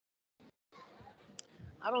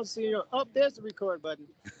I don't see you. Oh, there's the record button.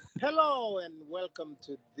 Hello and welcome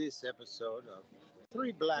to this episode of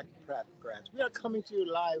Three Black Pratt Grads. We are coming to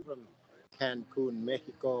you live from Cancun,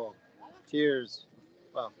 Mexico. Cheers.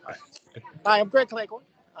 Well, all right. Hi, I'm Greg Claycorn.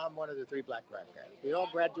 I'm one of the three Black Pratt Grads. We all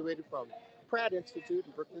graduated from Pratt Institute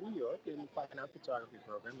in Brooklyn, New York, in the Fine Art Photography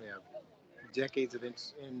program. We have decades of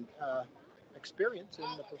experience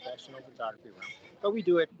in the professional photography realm. But we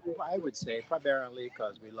do it, I would say, primarily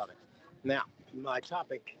because we love it. Now, my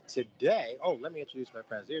topic today, let me introduce my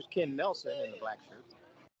friends. Here's Ken Nelson in the black shirt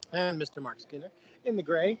and Mr. Mark Skinner in the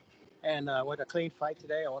gray. And what a clean fight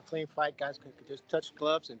today. I want a clean fight. Guys can just touch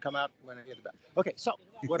gloves and come out when I get it back. Okay, so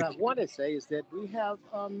what I want to say is that we have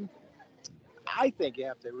I think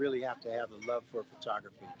you really have to have the love for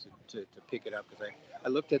photography to pick it up because I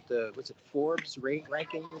looked at the Forbes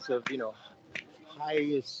rankings of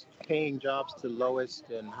highest paying jobs to lowest,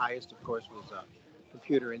 and highest of course was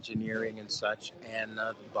computer engineering and such, and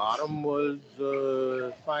the bottom was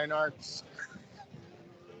fine arts.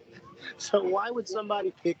 So why would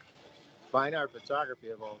somebody pick fine art photography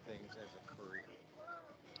of all things as a career?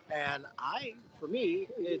 And for me,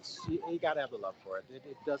 it's you got to have the love for it.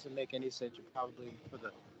 It doesn't make any sense. You probably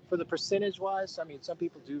for the percentage wise. I mean, some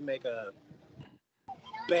people do make a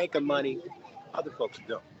bank of money. Other folks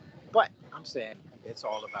don't. But I'm saying it's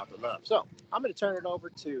all about the love. So I'm going to turn it over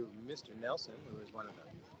to Mr. Nelson, who is one of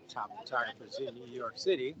the top photographers in New York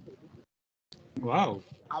City. Wow.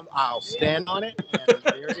 I'll stand on it, and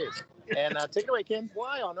there it is. And take it away, Ken.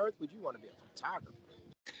 Why on earth would you want to be a photographer?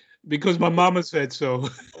 Because my mama said so.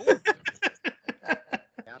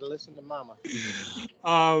 Gotta listen to mama.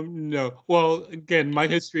 No. Well, again, my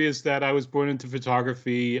history is that I was born into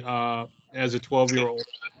photography as a 12-year-old,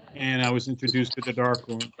 and I was introduced to the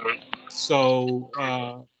darkroom. So,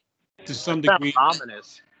 to some That sounds degree,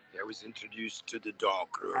 ominous. I was introduced to the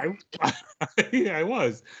darkroom. yeah, I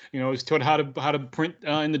was. I was taught how to print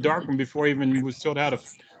in the darkroom before I even was taught how to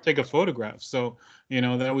take a photograph. So,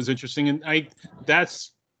 that was interesting, and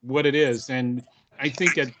that's what it is. And I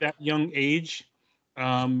think at that young age,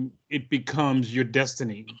 it becomes your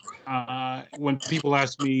destiny. When people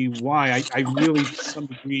ask me why, I really, to some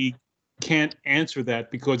degree, can't answer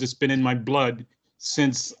that because it's been in my blood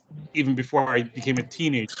since even before I became a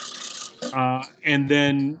teenager. And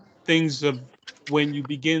then things of when you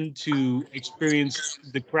begin to experience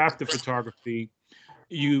the craft of photography,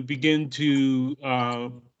 you begin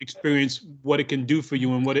to experience what it can do for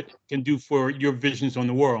you and what it can do for your visions on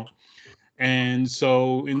the world. And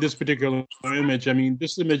so in this particular image, I mean,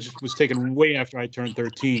 this image was taken way after I turned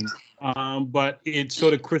 13, but it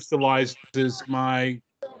sort of crystallizes my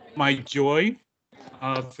joy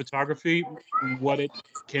of photography, what it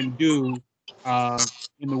can do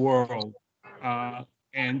in the world, uh,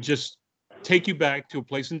 and just take you back to a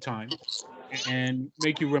place in time and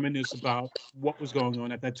make you reminisce about what was going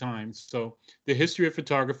on at that time. So the history of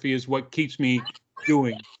photography is what keeps me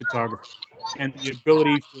doing photography, and the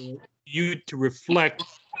ability for you to reflect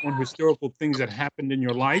on historical things that happened in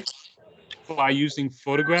your life by using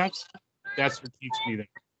photographs. That's what keeps me there.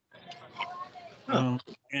 Huh.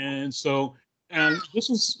 And so, and this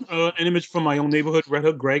is an image from my own neighborhood, Red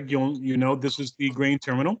Hook. Greg, you know, this is the grain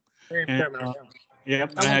terminal, Same and terminal. yeah, I I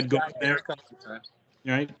went had gone back there there, a couple of times.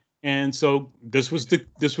 right? And so this was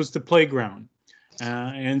the playground,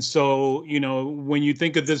 and so when you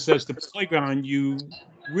think of this as the playground, you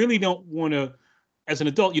really don't want to, as an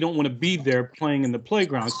adult, you don't want to be there playing in the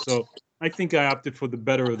playground. So I think I opted for the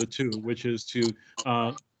better of the two, which is to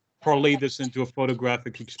uh, parlay this into a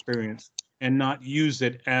photographic experience and not use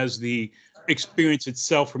it as the experience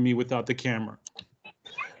itself for me without the camera.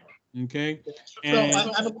 Okay. So And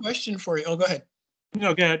I have a question for you. Oh, go ahead.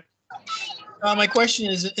 no, go ahead. My question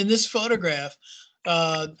is, in this photograph,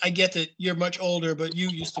 I get that you're much older, but you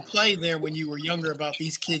used to play there when you were younger about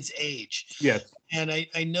these kids' age. Yes. And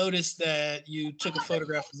I noticed that you took a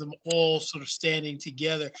photograph of them all sort of standing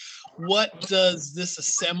together. What does this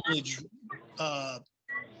assemblage uh,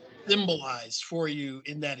 symbolize for you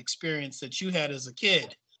in that experience that you had as a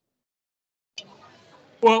kid?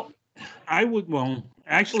 Well, well,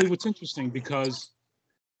 actually, what's interesting because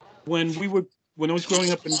when we were, when I was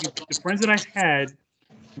growing up and the friends that I had,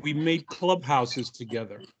 we made clubhouses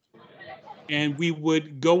together. And we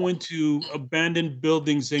would go into abandoned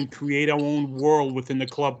buildings and create our own world within the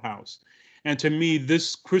clubhouse. And to me,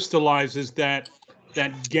 this crystallizes that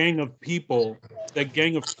gang of people, that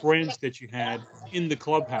gang of friends that you had in the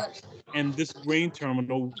clubhouse. And this grain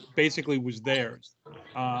terminal basically was theirs.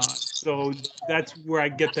 So that's where I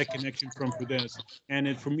get that connection from for this.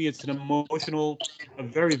 And for me, it's an emotional, a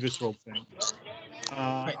very visceral thing.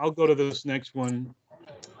 Right. I'll go to this next one.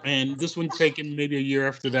 and this one taken maybe a year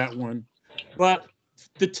after that one. But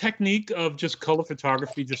the technique of just color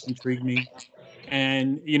photography just intrigued me,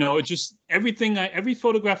 and it just every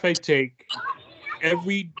photograph I take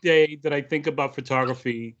every day that I think about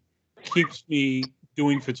photography keeps me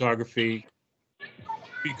doing photography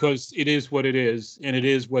because it is what it is and it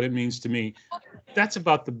is what it means to me. That's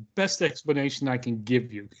about the best explanation I can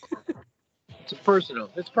give you. It's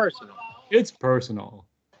personal. It's personal. It's personal.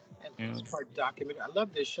 And Yeah. it's part documentary. I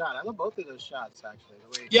love this shot. I love both of those shots actually.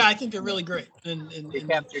 The way Yeah, I think they're really great, and, they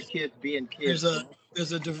capture kids being there's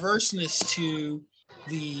kids. a diverseness to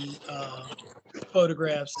the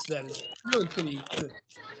photographs that is really pretty good.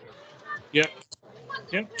 Yep.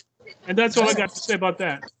 Yep. And that's all I got to say about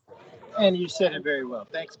that. And you said it very well.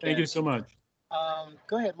 Thanks, Thank Ken. you so much.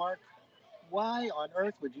 Go ahead, Mark. Why on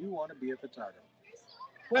earth would you want to be a photographer?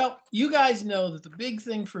 Well, you guys know that the big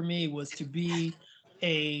thing for me was to be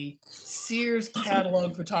a Sears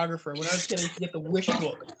catalog photographer. When I was getting to get the wish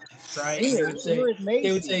book, right?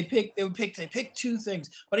 They would say pick two things.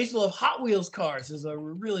 But I used to love Hot Wheels cars as a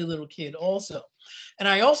really little kid also. And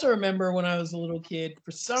I also remember when I was a little kid, for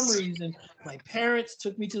some reason, my parents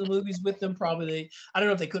took me to the movies with them. I don't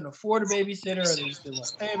know if they couldn't afford a babysitter or they just didn't want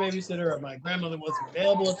to pay a babysitter or my grandmother wasn't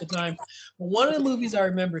available at the time. But one of the movies I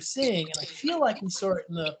remember seeing, and I feel like we saw it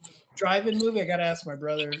in the drive-in movie. I got to ask my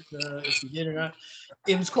brother if he did or not.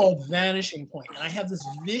 It was called Vanishing Point, and I have this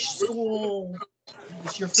visceral.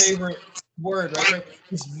 It's your favorite word, right? Right?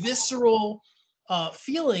 This visceral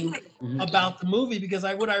feeling Mhm. about the movie because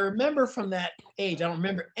what I remember from that age. I don't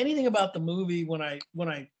remember anything about the movie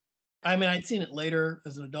I mean, I'd seen it later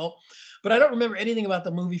as an adult, but I don't remember anything about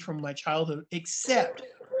the movie from my childhood except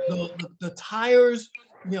the tires,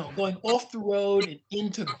 going off the road and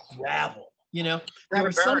into gravel. There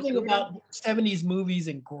was something about 70s movies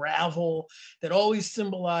and gravel that always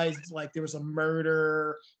symbolized like there was a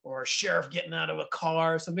murder or a sheriff getting out of a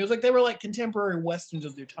car or something. It was like they were like contemporary westerns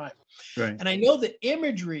of their time. Right. And I know the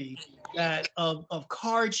imagery that of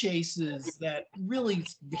car chases that really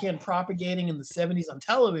began propagating in the 70s on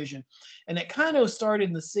television, and that kind of started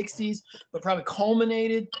in the 60s, but probably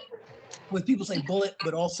culminated with people saying Bullet,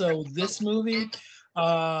 but also this movie.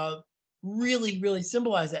 Really, really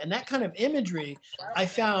symbolized that. And that kind of imagery I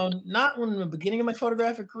found not in the beginning of my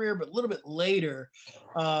photographic career, but a little bit later,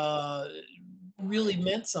 really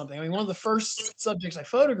meant something. I mean, one of the first subjects I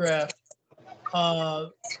photographed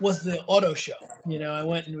was the auto show. I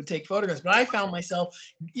went and would take photographs, but I found myself,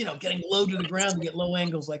 getting low to the ground to get low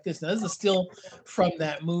angles like this. Now, this is still from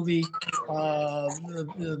that movie,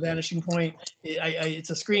 the Vanishing Point.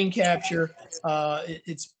 It's a screen capture.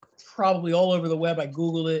 It's probably all over the web. I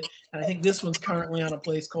Googled it, and I think this one's currently on a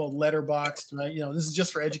place called Letterboxd. Right? This is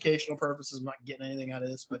just for educational purposes. I'm not getting anything out of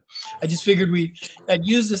this, but I just figured I'd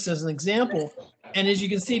use this as an example. And as you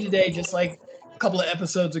can see today, just like a couple of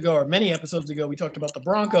episodes ago or many episodes ago, we talked about the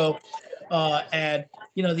Bronco ad.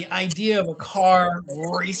 The idea of a car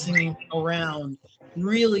racing around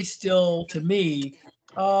really still, to me,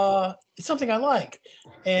 it's something I like.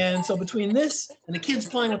 And so between this and the kids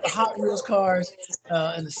playing with the Hot Wheels cars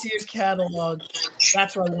and the Sears catalog,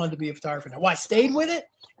 that's where I wanted to be a photographer. Now, why I stayed with it?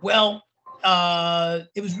 Well,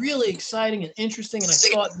 it was really exciting and interesting, and I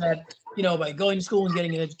thought that by going to school and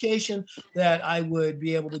getting an education, that I would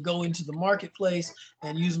be able to go into the marketplace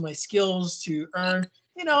and use my skills to earn.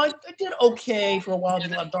 I did okay for a while,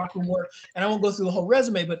 did a lot of darkroom work, and I won't go through the whole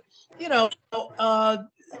resume, but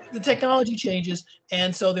the technology changes,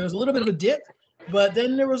 and so there was a little bit of a dip, but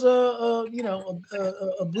then there was a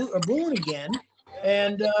boon again,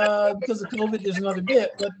 and because of COVID, there's another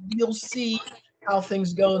dip, but you'll see how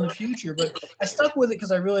things go in the future. But I stuck with it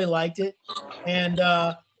because I really liked it, and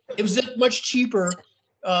it was much cheaper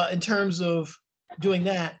in terms of doing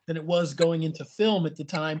that than it was going into film at the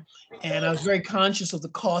time. And I was very conscious of the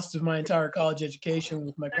cost of my entire college education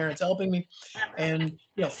with my parents helping me. And,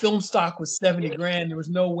 film stock was 70 grand. There was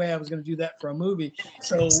no way I was going to do that for a movie.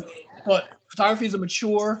 So, but photography is a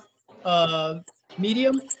mature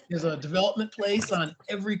medium. There's a development place on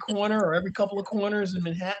every corner or every couple of corners in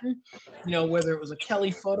Manhattan, whether it was a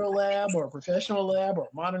Kelly Photo Lab or a Professional Lab or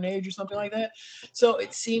Modern Age or something like that. So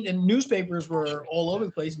it seemed, and newspapers were all over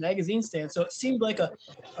the place, magazine stands. So it seemed like a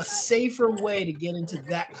safer way to get into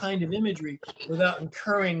that kind of imagery without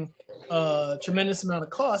incurring a tremendous amount of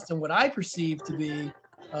cost and what I perceived to be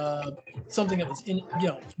something that was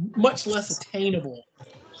much less attainable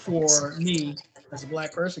for me as a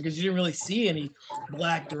Black person, because you didn't really see any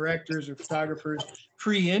Black directors or photographers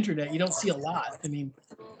pre-internet. You don't see a lot. I mean,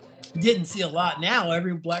 didn't see a lot. Now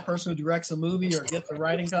every black person who directs a movie or gets a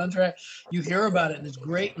writing contract, you hear about it, and it's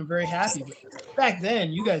great, and I'm very happy. But back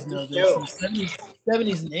then, you guys know this, in the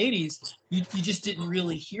 70s and 80s, you just didn't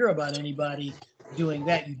really hear about anybody doing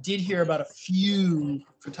that. You did hear about a few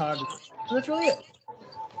photographers. And that's really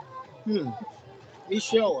it.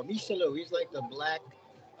 Michelo, he's like the black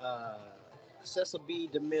uh, Cecil B.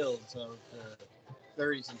 DeMills of the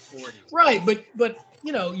 30s and 40s. Right, but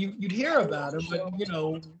you know, you'd hear about him, but you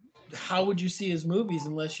know, how would you see his movies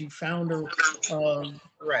unless you found her?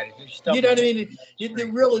 Right. You know what I mean? There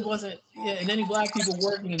really wasn't, yeah, and any black people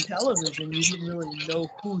working in television, you didn't really know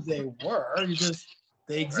who they were. You just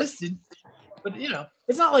they existed, but you know,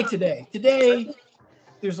 it's not like today. Today,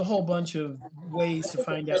 there's a whole bunch of ways to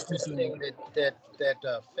find out who's doing what. That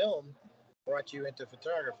film brought you into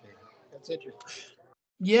photography. That's interesting.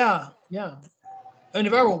 Yeah, yeah. And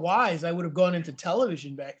if I were wise, I would have gone into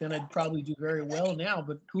television back then. I'd probably do very well now.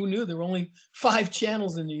 But who knew? There were only 5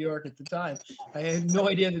 channels in New York at the time. I had no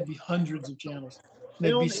idea there'd be hundreds of channels. And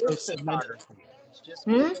they'd be Film so is segmented. photography. It's just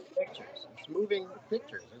Hmm? moving pictures. It's moving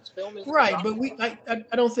pictures. It's film is Right, photography. but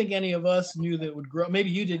I don't think any of us knew that it would grow. Maybe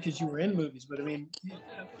you did because you were in movies, but I mean,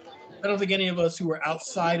 I don't think any of us who were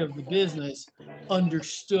outside of the business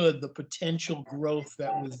understood the potential growth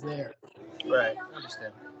that was there. Right. I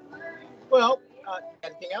understand. Well,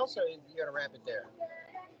 anything else, or you gonna wrap it there?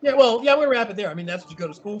 Yeah, well, yeah, we're gonna wrap it there. I mean, that's what you go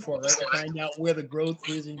to school for, right? To find out where the growth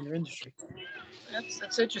is in your industry.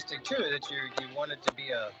 That's interesting too. That you wanted to be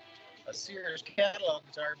a Sears catalog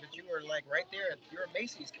photographer, but you were like right there. You're a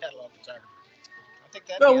Macy's catalog photographer. I think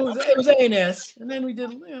that'd be No, a it was A&S, and then we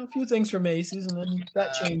did a few things for Macy's, and then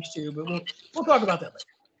that changed too. But we'll talk about that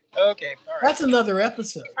later. okay. All right. That's another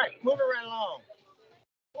episode. All right. Moving right along.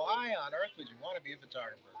 Why on earth would you want to be a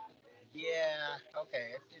photographer? Yeah.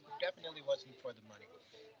 Okay. It definitely wasn't for the money.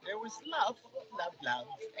 There was love,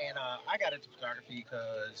 and I got into photography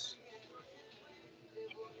because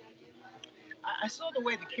I saw the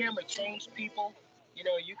way the camera changed people. You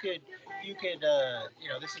know,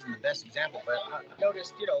 this isn't the best example, but I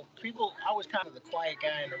noticed, people. I was kind of the quiet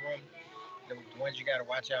guy in the room, the ones you got to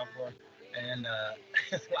watch out for, and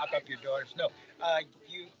lock up your daughters. No,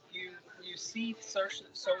 you you you see certain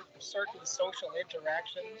social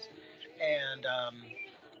interactions, and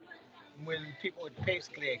when people would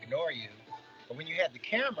basically ignore you, but when you had the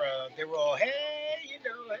camera, they were all, hey,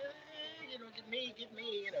 get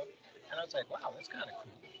me, and I was like, wow, that's kind of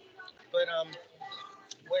cool. But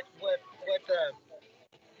what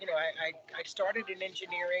I started in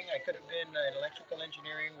engineering. I could have been in electrical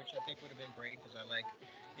engineering, which I think would have been great because I like,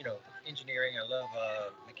 engineering. I love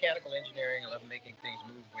mechanical engineering. I love making things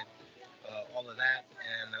move with all of that.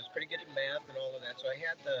 And I was pretty good at math and all of that. So I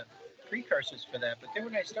had the precursors for that. But then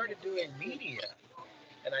when I started doing media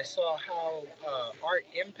and I saw how art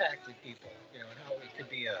impacted people, and how it could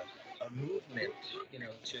be a movement,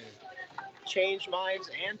 to change minds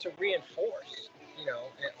and to reinforce,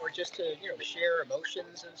 or just to, share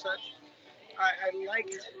emotions and such. I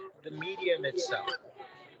liked the medium itself.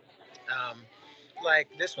 Um, like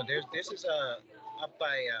this one, this is up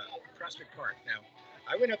by Prospect Park. Now,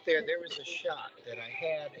 I went up there. There was a shot that I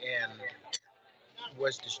had and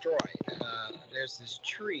was destroyed. There's this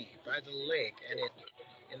tree by the lake, and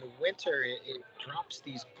in the winter it drops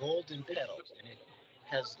these golden petals, and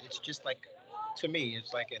it's just like, to me,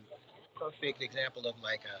 it's like a perfect example of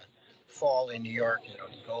like a fall in New York, the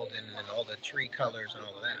golden and all the tree colors and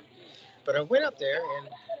all of that. But I went up there and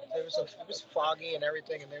it was foggy and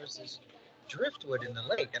everything, and there was this driftwood in the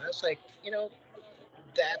lake, and I was like,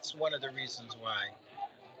 that's one of the reasons why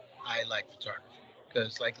I like photography,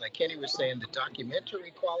 because like Kenny was saying, the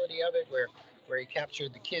documentary quality of it, where he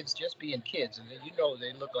captured the kids just being kids, and then,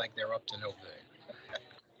 they look like they're up to no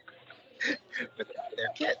good, but they're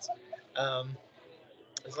kids. Um,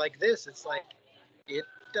 it's like this. It's like it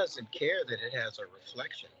doesn't care that it has a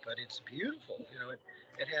reflection, but it's beautiful.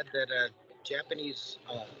 It had that Japanese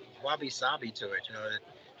wabi sabi to it.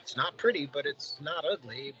 It's not pretty, but it's not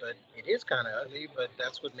ugly, but it is kind of ugly, but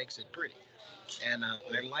that's what makes it pretty. And I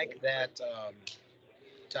like that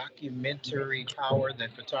documentary power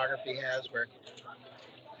that photography has, where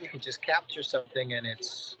you can just capture something and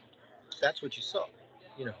that's what you saw,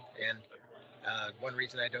 you know. And one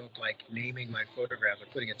reason I don't like naming my photographs or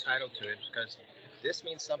putting a title to it is because this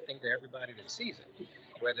means something to everybody that sees it,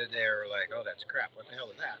 whether they're like, "Oh, that's crap. What the hell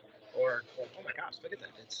is that?" or "Oh my gosh, look at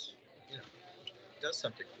that. It's it does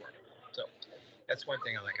something for me." So that's one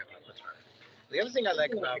thing I like about photography. The other thing I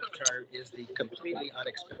like about photography is the completely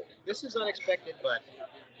unexpected. This is unexpected, but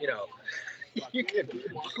you know, you can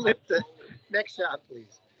flip the next shot,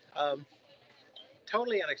 please. Um,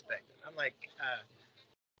 totally unexpected. I'm like,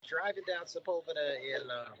 driving down Sepulveda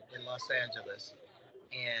in Los Angeles,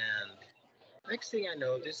 and next thing I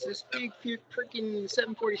know, there's this big freaking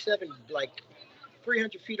 747 like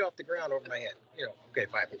 300 feet off the ground over my head. Okay,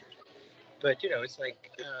 500. But it's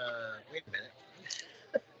like, wait a minute.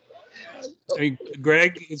 Hey,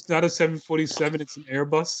 Greg, it's not a 747; it's an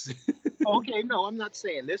Airbus. Okay, no, I'm not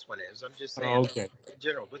saying this one is. I'm just saying Oh, okay. in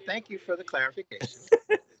general. But thank you for the clarification.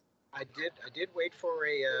 I did wait for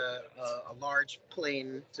a large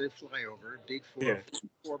plane to fly over, a big Yeah,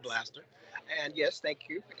 four blaster, and yes, thank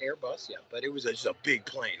you, Airbus. Yeah, but it was just a big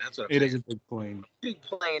plane. That's what I'm it is saying. a big plane. Big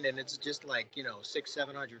plane, and it's just like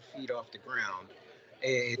 600-700 feet off the ground.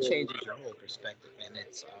 It changes your whole perspective, and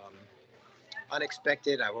it's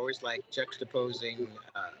unexpected. I've always liked juxtaposing,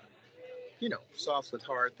 soft with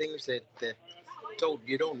hard things that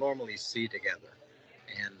you don't normally see together,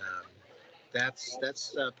 and that's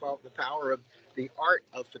the power of the art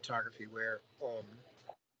of photography, where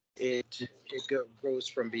it goes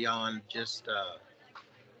from beyond just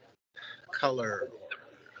color or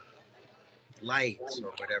lights or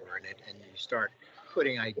whatever, and you start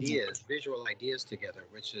putting visual ideas together,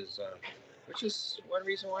 which is one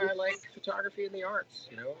reason why I like photography and the arts.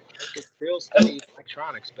 I could still study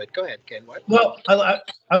electronics, but go ahead, Ken. What? Well, I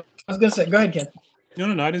was gonna say, go ahead, Ken. No,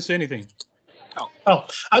 I didn't say anything. Oh,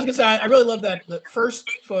 I was gonna say I really love that the first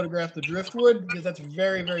photograph, the driftwood, because that's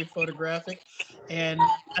very, very photographic, and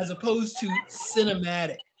as opposed to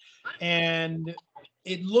cinematic, and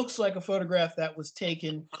it looks like a photograph that was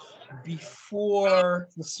taken before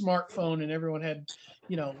the smartphone and everyone had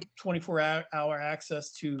 24-hour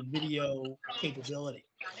access to video capability,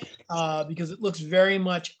 because it looks very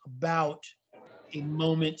much about a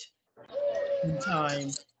moment in time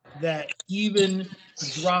that even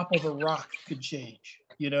the drop of a rock could change.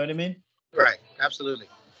 You know what I mean? Right. Absolutely.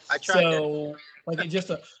 I tried that. So like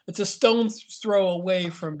it's a stone's throw away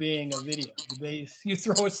from being a video. You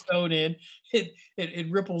throw a stone in,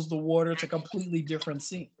 it ripples the water. It's a completely different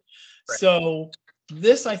scene. Right. So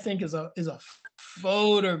this I think is a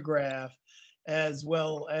photograph, as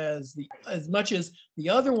well as much as the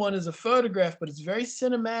other one is a photograph, but it's very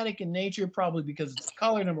cinematic in nature, probably because it's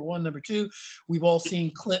color, number one. Number two, we've all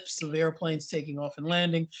seen clips of airplanes taking off and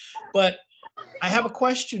landing. But I have a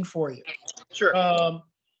question for you. Sure.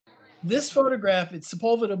 This photograph, it's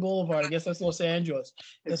Sepulveda Boulevard. I guess that's Los Angeles.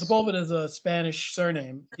 Sepulveda is a Spanish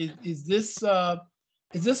surname. Is this a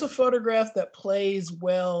photograph that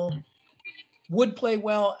would play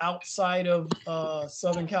well outside of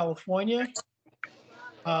Southern California?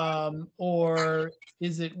 Or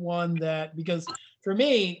is it one that, because for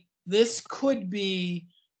me, this could be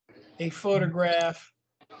a photograph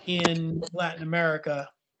in Latin America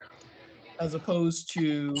as opposed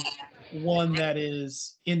to one that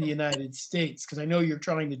is in the United States? Because I know you're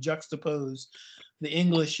trying to juxtapose the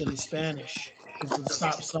English and the Spanish with the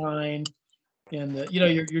stop sign, and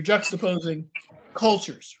you're juxtaposing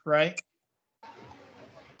cultures, right?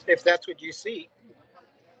 If that's what you see.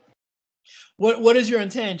 What is your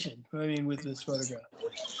intention? I mean, with this photograph,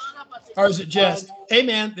 or is it just, hey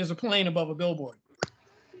man, there's a plane above a billboard?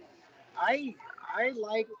 I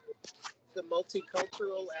like the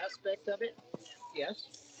multicultural aspect of it. Yes.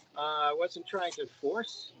 I wasn't trying to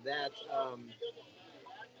force that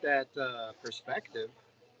perspective,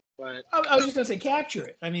 but I was just gonna say capture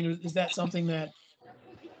it. I mean, is that something that,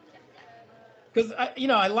 because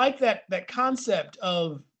I like that concept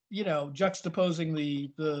of juxtaposing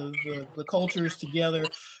the cultures together,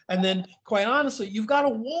 and then quite honestly, you've got a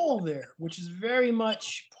wall there, which is very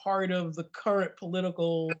much part of the current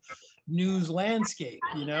political news landscape,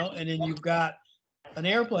 and then you've got an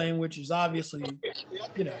airplane, which is obviously,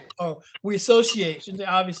 we associate, shouldn't say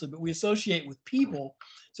obviously, but we associate with people.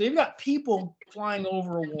 So you've got people flying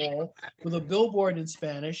over a wall with a billboard in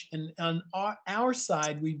Spanish, and on our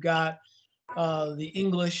side, we've got the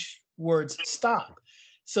English words stop.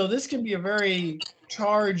 So this can be a very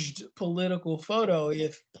charged political photo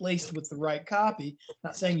if placed with the right copy.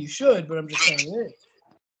 Not saying you should, but I'm just saying it is.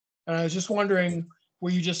 And I was just wondering,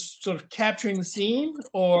 were you just sort of capturing the scene,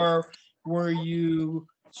 or were you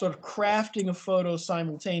sort of crafting a photo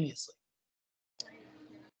simultaneously?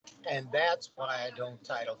 And that's why I don't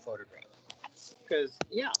title photograph. Because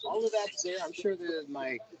all of that's there. I'm sure that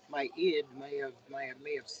my id may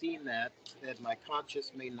have seen that my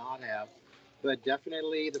conscious may not have, but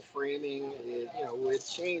definitely the framing, would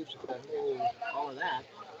change the whole, all of that,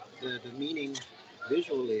 the meaning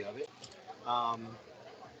visually of it,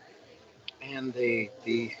 and the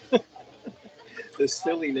the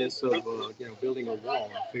silliness of building a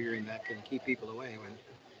wall and figuring that can keep people away when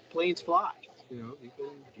planes fly. You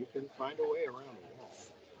can find a way around a wall.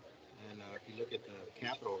 And if you look at the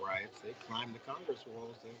Capitol riots, they climbed the Congress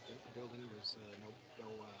walls. The building was no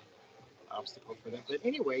obstacle for them. But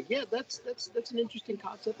anyway, yeah, that's an interesting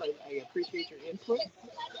concept. I appreciate your input.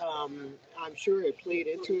 I'm sure it played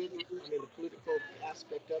into it. I mean, the political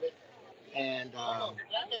aspect of it, and you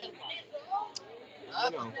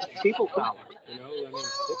know, people power. You know, I mean,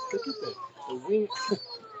 look at the wing.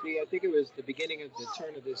 I think it was the beginning of the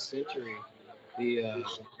turn of this century. The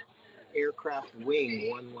aircraft wing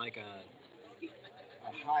won like a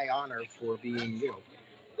high honor for being,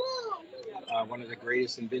 one of the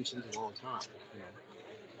greatest inventions of all time. You know?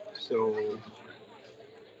 So,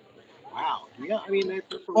 wow, yeah, I mean,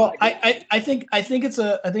 that's a Well, lot of good. I think it's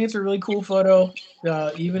a really cool photo.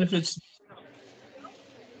 Even if it's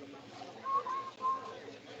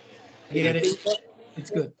get it, it's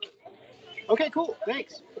good. Okay, cool,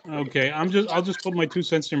 thanks. Okay, I'll just put my 2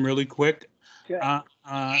 cents in really quick. Okay.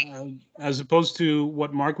 As opposed to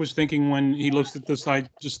what Mark was thinking when he looks at this, I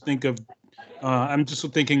just think of I'm just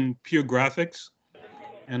thinking pure graphics,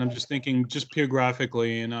 and I'm just thinking just pure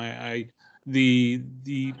graphically, and the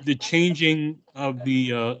changing of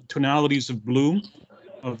the tonalities of blue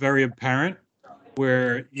are very apparent,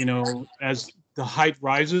 where as the height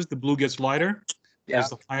rises, the blue gets lighter. Yeah.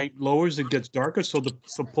 As the height lowers, it gets darker. So the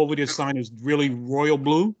Sepulveda sign is really royal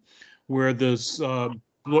blue, where the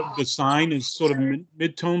sign is sort of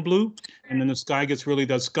mid-tone blue, and then the sky gets really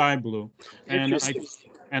that sky blue. And I Interesting.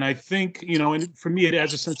 and I think and for me, it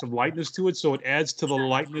adds a sense of lightness to it. So it adds to the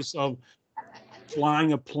lightness of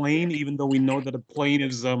flying a plane, even though we know that a plane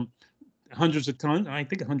is hundreds of tons. I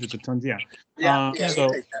think hundreds of tons. Yeah. Yeah, yeah, we'll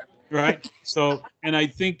So take that. right. So, and I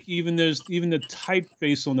think even the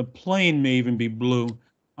typeface on the plane may even be blue.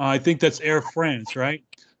 I think that's Air France, right?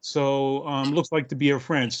 So, looks like to be Air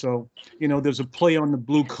France. So, there's a play on the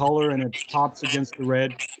blue color and it pops against the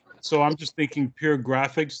red. So I'm just thinking pure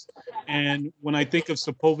graphics. And when I think of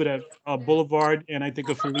Sepulveda Boulevard and I think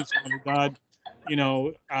of Feliz Navidad,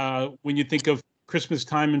 when you think of Christmas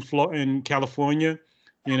time in California,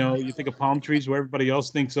 you think of palm trees where everybody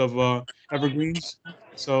else thinks of evergreens.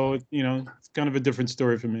 So, it's kind of a different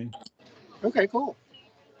story for me. Okay, cool.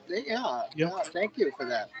 Yeah, Yep. yeah. Thank you for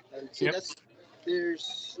that. And see, Yep.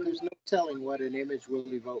 there's no telling what an image will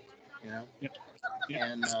evoke. You know, Yep. Yep.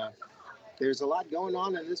 and there's a lot going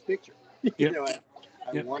on in this picture. Yep. I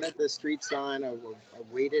Yep. wanted the street sign. I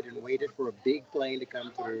waited and waited for a big plane to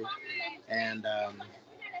come through, and I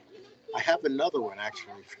have another one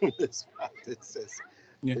actually from this spot that says.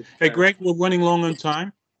 Yeah. That, Hey, Greg, we're running long on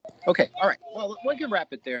time. okay, all right. Well, we can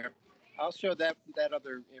wrap it there. I'll show that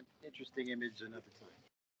other interesting image another time.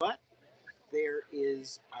 But there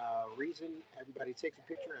is a reason everybody takes a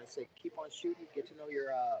picture. I say keep on shooting, get to know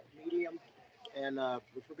your medium, and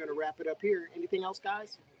if we're going to wrap it up here, anything else,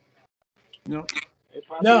 guys? No.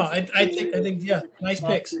 No, I think yeah, nice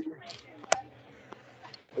picks.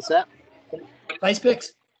 What's that? Nice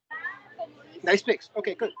picks. Nice picks.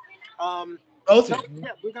 Okay, good. Both So of you.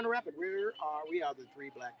 yeah, we're gonna wrap it. We are the three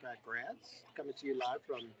Black Pack grads coming to you live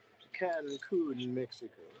from Cancun,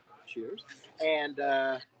 Mexico. Cheers. And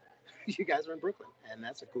you guys are in Brooklyn, and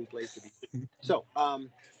that's a cool place to be. So I'm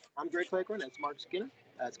Greg Claiborne. That's Mark Skinner.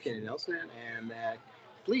 That's Kenny Nelson, and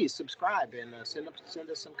please subscribe and send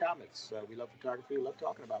us some comments. We love photography. We love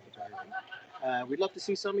talking about photography. We'd love to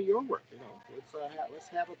see some of your work. Let's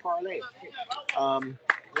have a parlay.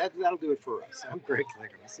 That'll do it for us. I'm Greg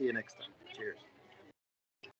Claiborne. I'll see you next time. Cheers.